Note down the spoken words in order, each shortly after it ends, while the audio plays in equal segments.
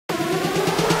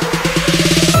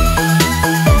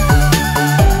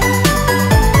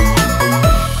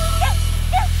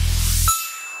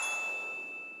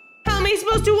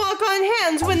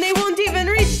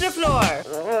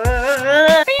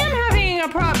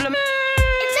problem.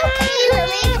 It's okay,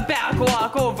 Lily. Back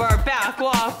walk over,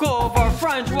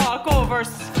 front walk over,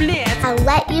 split. I'll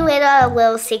let you in on a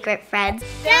little secret, friends.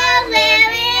 The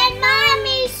Lily and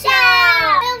Mommy Show!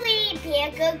 Lily, be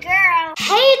a good girl.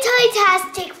 Hey,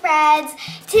 TOYTASTIC friends.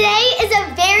 Today is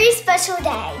a very special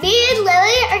day. Me and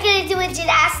Lily are going to do a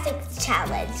gymnastics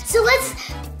challenge. So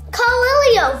let's call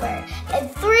Lily over. In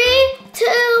 3,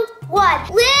 2, 1.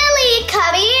 Lily,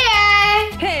 come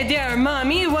here. Hey there,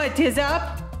 Mommy. What is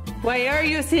up? Why are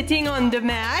you sitting on the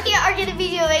mat? We are going to be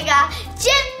doing a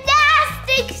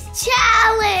gymnastics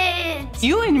challenge.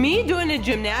 You and me doing a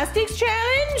gymnastics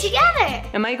challenge? Together.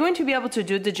 Am I going to be able to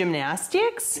do the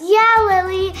gymnastics? Yeah,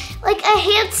 Lily. Like a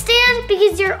handstand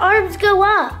because your arms go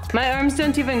up. My arms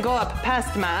don't even go up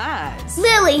past my eyes.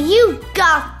 Lily, you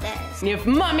got this. If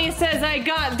Mommy says I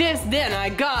got this, then I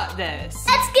got this.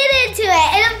 Let's get into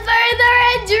it. And further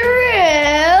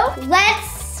ado,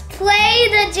 let's play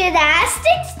the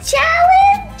gymnastics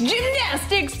challenge.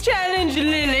 Gymnastics challenge,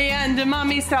 Lily and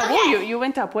Mommy style. Okay. Oh, you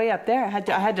went up way up there. I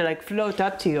had to like float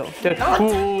up to you. Anyways,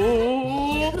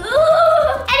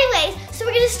 so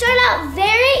we're gonna start out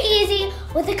very easy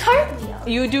with a cartwheel.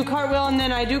 You do cartwheel and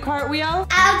then I do cartwheel?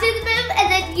 I'll do the move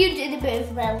and then you do the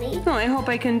move, Lily. Oh, I hope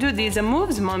I can do these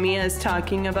moves Mommy is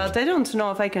talking about. I don't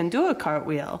know if I can do a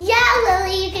cartwheel. Yeah,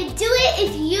 Lily, you can do it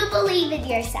if you believe in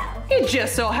yourself. It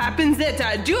just so happens that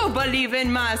I do believe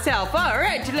in myself. All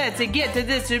right, let's get to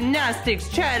this gymnastics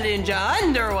challenge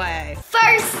underway.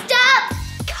 First up,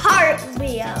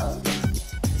 cartwheel.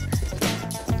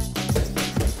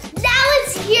 Now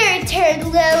it's your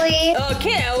turn, Lily.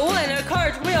 Okay, I want a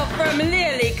cartwheel from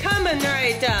Lily. Coming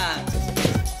right up.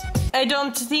 I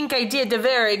don't think I did a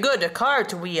very good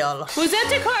cartwheel. Was that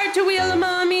a cartwheel,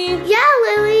 Mommy? Yeah,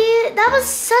 Lily, that was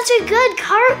such a good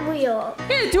cartwheel.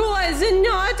 It was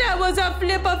not. I was a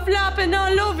flip-a-flopping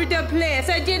all over the place.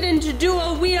 I didn't do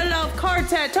a wheel of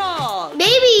carts at all.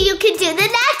 Maybe you could do the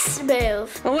next move.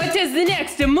 What is the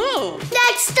next move?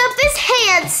 Next up is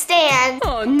handstand.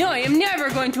 Oh no, I'm never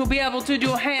going to be able to do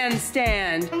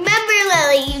handstand. Remember,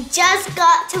 Lily, you just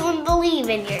got to believe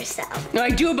in yourself. I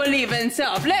do believe in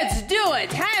self. Let's do it.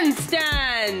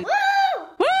 Handstand. Woo!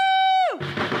 Woo!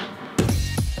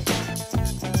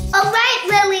 All right,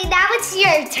 Lily, now it's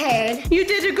your turn. You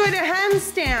did a good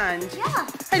handstand. Yeah.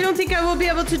 I don't think I will be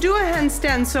able to do a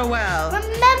handstand so well.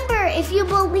 Remember, if you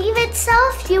believe in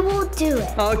self, you will do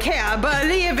it. Okay, I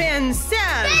believe in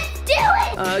self. Let's do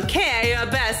it. Okay,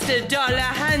 best dollar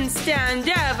handstand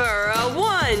ever.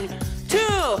 1,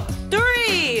 2,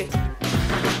 3.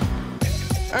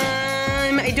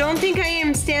 I don't think I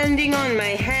am standing on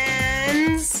my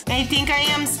hands. I think I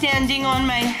am standing on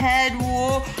my head.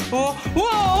 Whoa, whoa,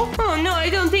 whoa. Oh no, I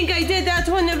don't think I did that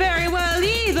one very well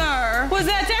either. Was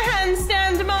that a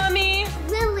handstand, Mommy?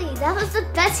 Lily, that was the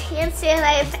best handstand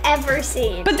I've ever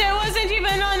seen. But that wasn't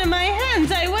even on my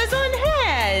hands. I was on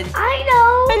head. I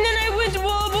know. And then I went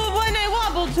wobble when I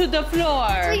wobbled to the floor.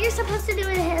 So you're supposed to do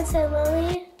a handstand,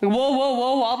 Lily? Whoa, whoa,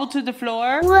 whoa, wobble to the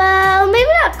floor? Well, maybe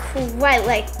not quite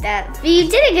like that. But you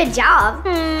did a good job.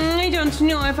 I don't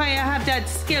know if I have that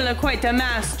skill quite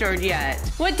mastered yet.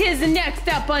 What is next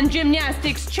up on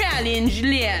gymnastics challenge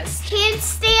list?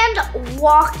 Handstand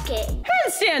walking.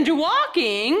 Handstand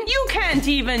walking? You can't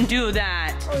even do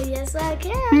that. Oh, yes, I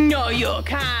can. No, you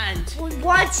can't.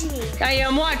 Watch me. I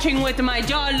am watching with my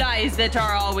doll eyes that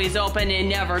are always open and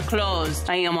never closed.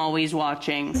 I am always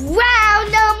watching.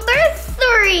 Round number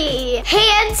 3.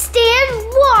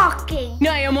 Handstand walking.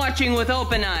 I am watching with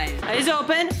open eyes. Eyes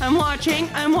open. I'm watching.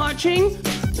 I'm watching.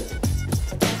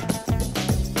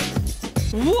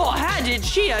 Whoa, how did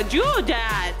she do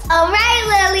that? All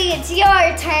right, Lily, it's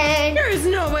your turn. There is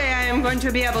no way I am going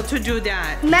to be able to do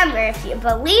that. Remember, if you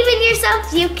believe in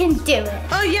yourself, you can do it.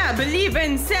 Oh yeah, believe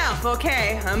in self.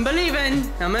 Okay, I'm believing.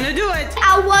 I'm gonna do it.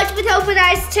 I'll watch with open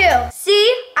eyes too.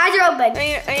 See? Eyes are open.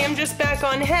 I am just back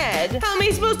on head. How am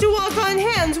I supposed to walk on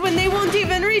hands when they won't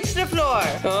even reach the floor?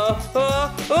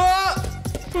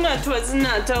 That was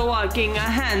not a walking a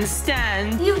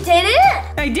handstand. You did it?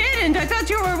 I didn't. I thought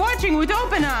you were watching with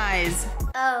open eyes.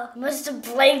 Oh, must have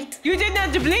blinked. You did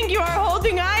not blink. You are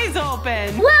holding eyes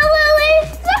open. Well, Lily,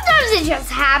 sometimes it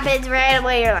just happens right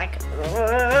away. You're like...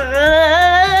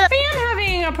 I am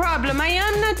having a problem. I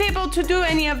am not able to do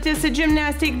any of this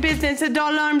gymnastic business. The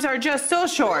doll arms are just so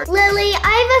short. Lily,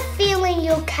 I have a feeling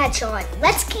you'll catch on.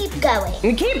 Let's keep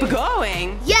going. Keep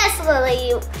going? Yes, Lily,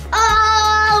 you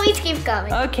always keep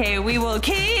going. Okay, we will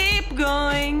keep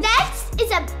going. Next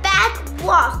is a back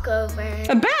walkover.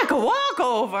 A back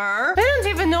walkover? I don't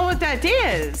even know what that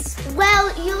is.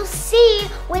 Well, you'll see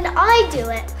when I do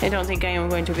it. I don't think I am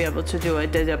going to be able to do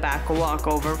the back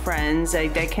walkover, friends. I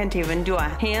can't even do a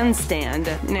handstand.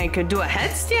 I could do a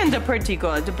headstand pretty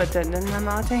good, but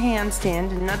not a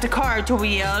handstand, not a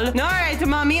cartwheel. All right,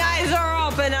 mommy, eyes are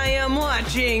open. I am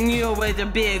watching you with the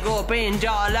big open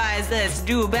jaw eyes. Let's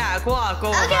do back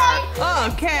walkover.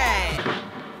 Okay.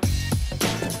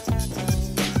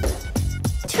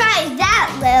 Try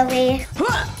that, Lily.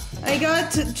 I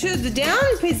got to the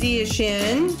down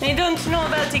position. I don't know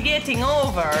about the getting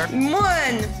over. 1,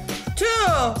 2,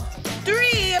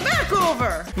 3, back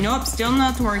over. Nope, still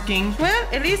not working. Well,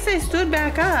 at least I stood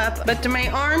back up, but my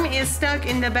arm is stuck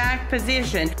in the back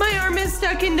position. My arm is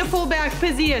stuck in the full back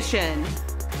position.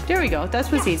 There we go. That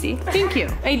was easy. Thank you.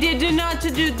 I did not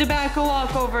do the back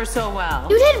walkover so well.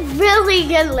 You did really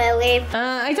good, Lily.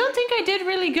 I don't think I did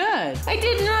really good. I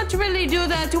did not really do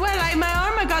that well. My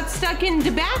arm got stuck in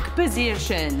the back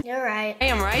position. You're right. I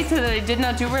am right that I did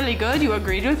not do really good. You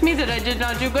agreed with me that I did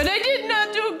not do good. I did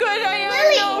not do good. I am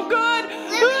no good.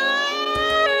 Lily.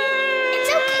 It's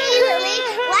okay, Lily.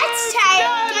 Let's try it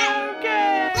again.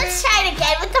 Okay. Let's try it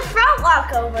again with the front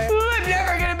walkover. I'm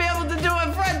never going to be able to do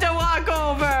a front to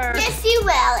walkover. Yes, you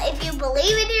will. If you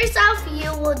believe in yourself,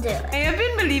 you will do it. I have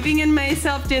been believing in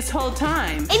myself this whole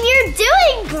time. And you're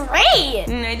doing great.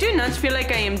 I do not feel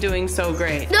like I am doing so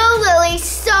great. No, Lily,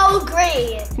 so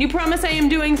great. You promise I am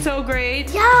doing so great?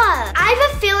 Yeah. I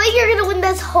have a feeling you're going to win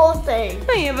this whole thing.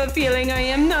 I have a feeling I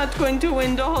am not going to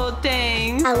win the whole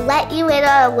thing. I'll let you in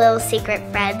on a little secret,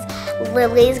 friends.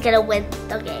 Lily's going to win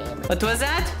the game. What was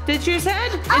that you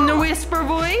said? In the whisper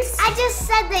voice? I just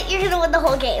said that you're going to win the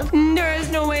whole game. There is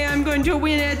no way I'm going to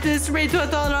win at this rate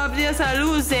with all of this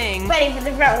losing. Ready for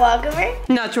the front walkover?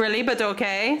 Not really, but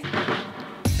okay.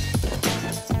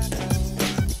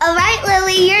 All right,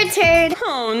 Lily, your turn.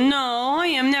 Oh no, I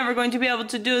am never going to be able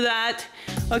to do that.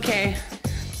 Okay,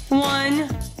 1,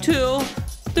 2,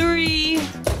 3.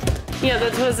 Yeah,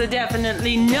 that was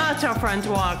definitely not a front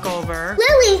walkover.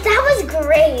 Lily, that was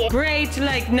great. Great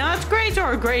like not great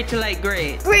or great like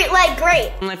great? Great like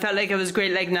great. I felt like it was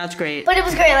great like not great. But it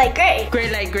was great like great.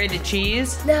 Great like grated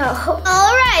cheese? No.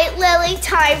 All right, Lily,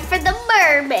 time for the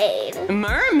mermaid.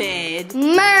 Mermaid?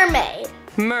 Mermaid.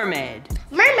 Mermaid.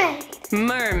 Mermaid.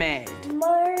 Mermaid.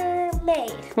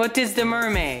 Mermaid. What is the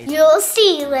mermaid? You'll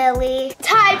see, Lily.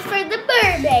 Time for the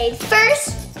mermaid.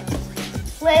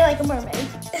 First, lay like a mermaid.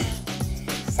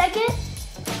 Second,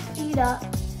 feet up,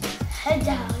 head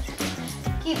down.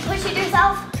 Keep pushing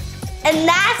yourself. And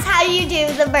that's how you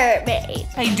do the mermaid.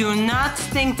 I do not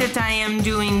think that I am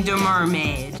doing the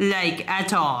mermaid, like,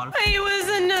 at all. I was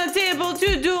not able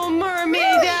to do mermaid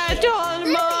at all,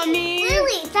 Mommy.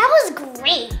 Lily, that was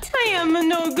great. I am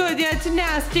no good at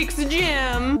gymnastics,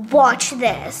 Jim. Watch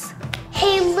this.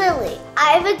 Hey, Lily,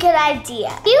 I have a good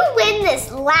idea. You win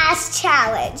this last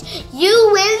challenge. You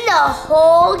win the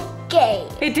whole game.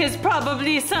 It is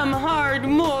probably some hard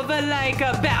move like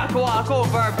a back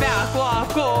walkover,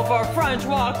 front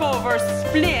walkover,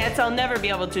 split. I'll never be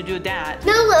able to do that.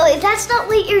 No, Lily, that's not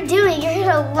what you're doing. You're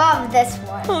gonna love this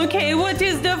one. Okay, what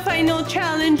is the final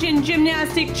challenge in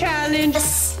gymnastic challenge? A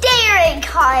staring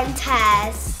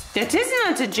contest. That is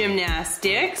not a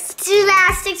gymnastics.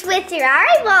 Gymnastics with your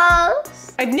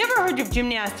eyeballs. I've never heard of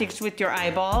gymnastics with your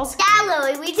eyeballs. Yeah,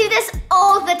 Lily, we do this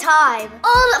all the time.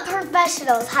 All the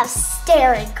professionals have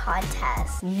staring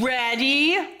contests.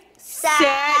 Ready, Set,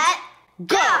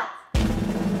 go!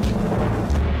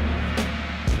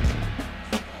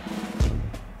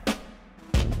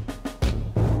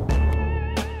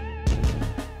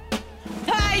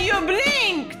 Hey, you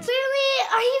blinked! Really?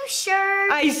 Are you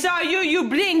sure? I saw you, you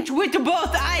blinked with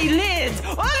both eyelids.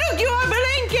 Oh, look, you are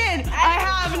blinking. I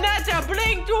have not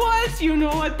blinked once. You know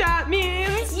what that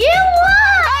means? You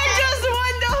won! I just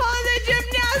won the whole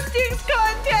gymnastics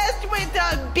contest with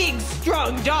a big,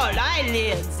 strong, dull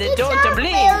eyelids that don't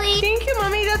blink. Lily. Thank you,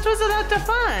 Mommy. That was a lot of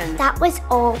fun. That was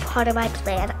all part of my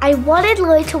plan. I wanted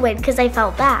Lily to win because I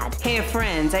felt bad. Hey,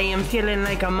 friends, I am feeling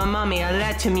like my mommy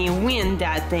let me win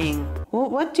that thing. Well,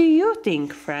 what do you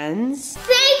think, friends?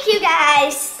 Thank you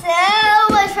guys so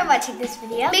much for watching this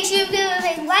video. Make sure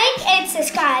you like and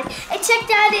subscribe. And check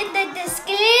down in the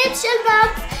description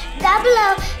box down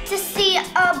below to see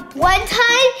one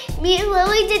time me and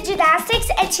Lily did gymnastics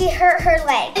and she hurt her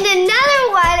leg. And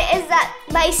another one is that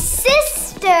my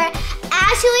sister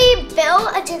actually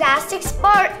built a gymnastics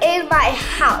bar in my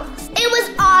house. It was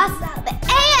awesome.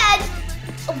 And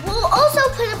we'll also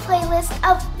put a playlist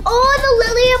of all the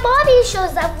Lilly and Mommy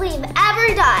shows that we've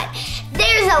ever done.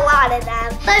 There's a lot of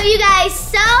them. Love you guys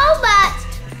so